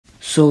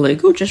So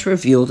Lego just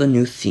revealed a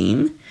new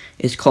theme.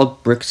 It's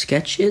called Brick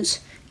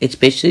Sketches. It's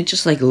basically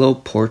just like little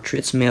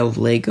portraits made of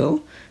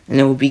Lego, and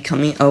it will be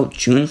coming out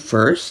June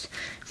 1st.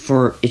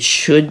 It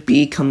should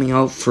be coming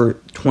out for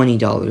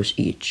 $20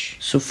 each.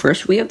 So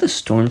first we have the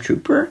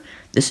Stormtrooper.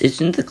 This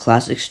isn't the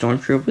classic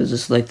Stormtroopers, this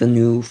is like the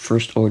new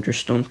First Order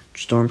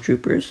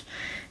Stormtroopers.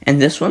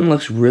 And this one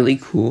looks really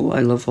cool. I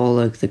love all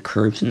like the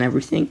curves and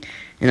everything.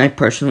 And I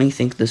personally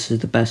think this is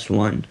the best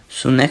one.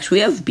 So next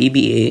we have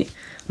BB-8.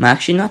 I'm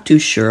actually not too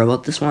sure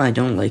about this one. I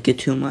don't like it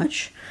too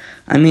much.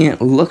 I mean, it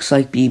looks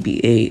like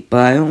BB-8, but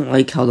I don't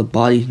like how the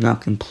body's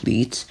not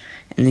complete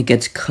and it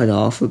gets cut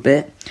off a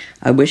bit.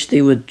 I wish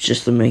they would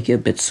just make it a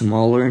bit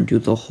smaller and do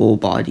the whole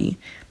body,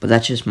 but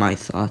that's just my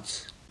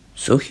thoughts.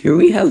 So here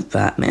we have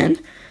Batman.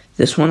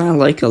 This one I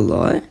like a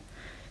lot.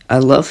 I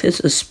love his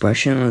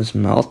expression on his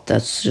mouth.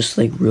 That's just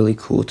like really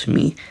cool to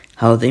me,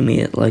 how they made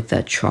it like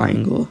that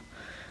triangle.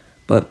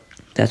 But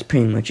that's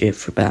pretty much it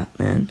for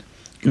Batman.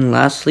 And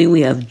lastly,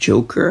 we have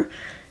Joker.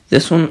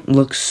 This one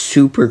looks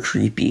super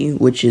creepy,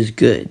 which is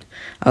good.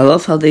 I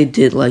love how they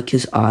did like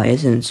his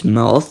eyes and his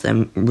mouth,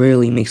 and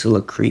really makes it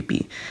look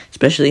creepy.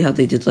 Especially how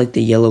they did like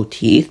the yellow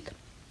teeth.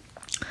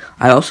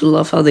 I also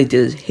love how they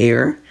did his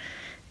hair.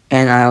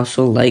 And I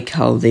also like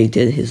how they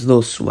did his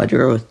little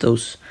sweater with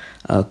those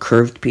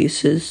curved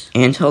pieces.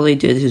 And how they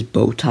did his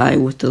bow tie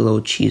with the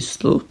little cheese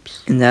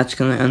slopes. And that's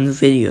gonna end the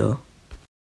video.